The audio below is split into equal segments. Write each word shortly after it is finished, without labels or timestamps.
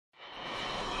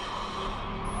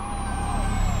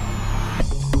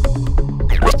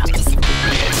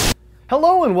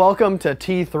Hello and welcome to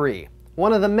T3.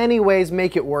 One of the many ways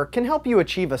Make It Work can help you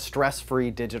achieve a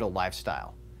stress-free digital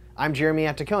lifestyle. I'm Jeremy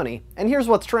Anticoni, and here's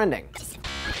what's trending.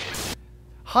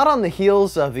 Hot on the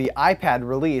heels of the iPad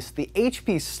release, the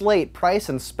HP Slate price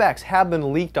and specs have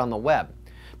been leaked on the web.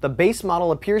 The base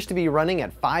model appears to be running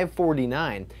at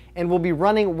 $549 and will be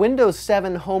running Windows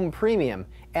 7 Home Premium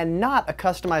and not a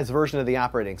customized version of the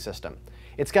operating system.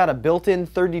 It's got a built-in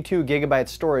 32GB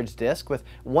storage disk with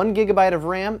 1GB of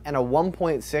RAM and a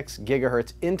 1.6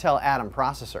 GHz Intel Atom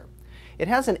processor. It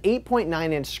has an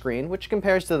 8.9-inch screen, which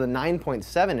compares to the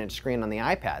 9.7-inch screen on the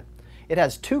iPad. It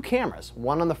has two cameras,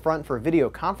 one on the front for video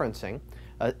conferencing,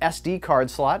 a SD card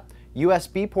slot,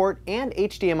 USB port, and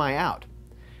HDMI out.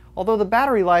 Although the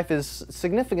battery life is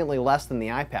significantly less than the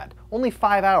iPad, only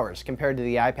 5 hours compared to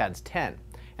the iPad's 10,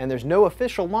 and there's no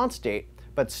official launch date,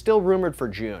 but still rumored for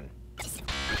June.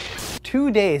 2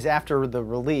 days after the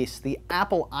release, the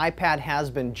Apple iPad has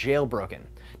been jailbroken.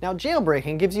 Now,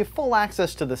 jailbreaking gives you full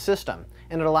access to the system,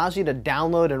 and it allows you to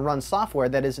download and run software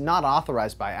that is not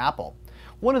authorized by Apple.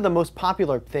 One of the most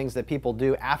popular things that people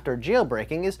do after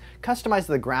jailbreaking is customize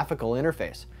the graphical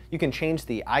interface. You can change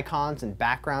the icons and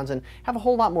backgrounds and have a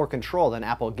whole lot more control than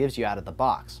Apple gives you out of the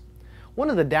box. One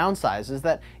of the downsides is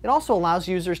that it also allows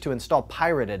users to install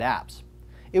pirated apps.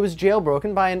 It was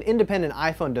jailbroken by an independent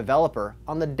iPhone developer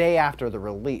on the day after the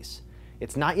release.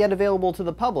 It's not yet available to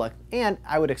the public, and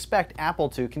I would expect Apple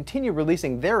to continue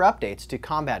releasing their updates to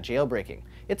combat jailbreaking.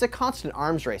 It's a constant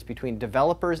arms race between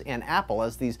developers and Apple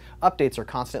as these updates are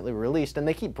constantly released and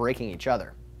they keep breaking each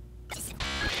other.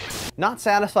 Not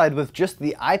satisfied with just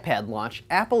the iPad launch,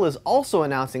 Apple is also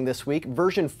announcing this week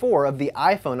version 4 of the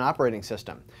iPhone operating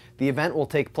system. The event will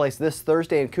take place this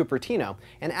Thursday in Cupertino,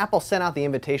 and Apple sent out the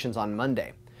invitations on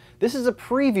Monday. This is a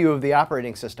preview of the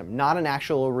operating system, not an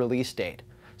actual release date.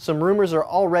 Some rumors are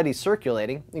already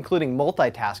circulating, including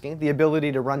multitasking, the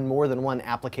ability to run more than one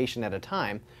application at a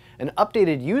time, an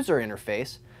updated user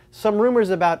interface, some rumors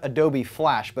about Adobe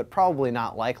Flash, but probably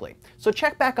not likely. So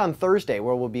check back on Thursday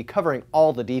where we'll be covering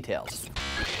all the details.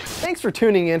 Thanks for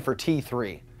tuning in for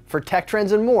T3. For tech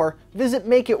trends and more, visit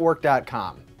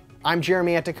makeitwork.com. I'm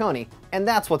Jeremy Anticoni, and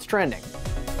that's what's trending.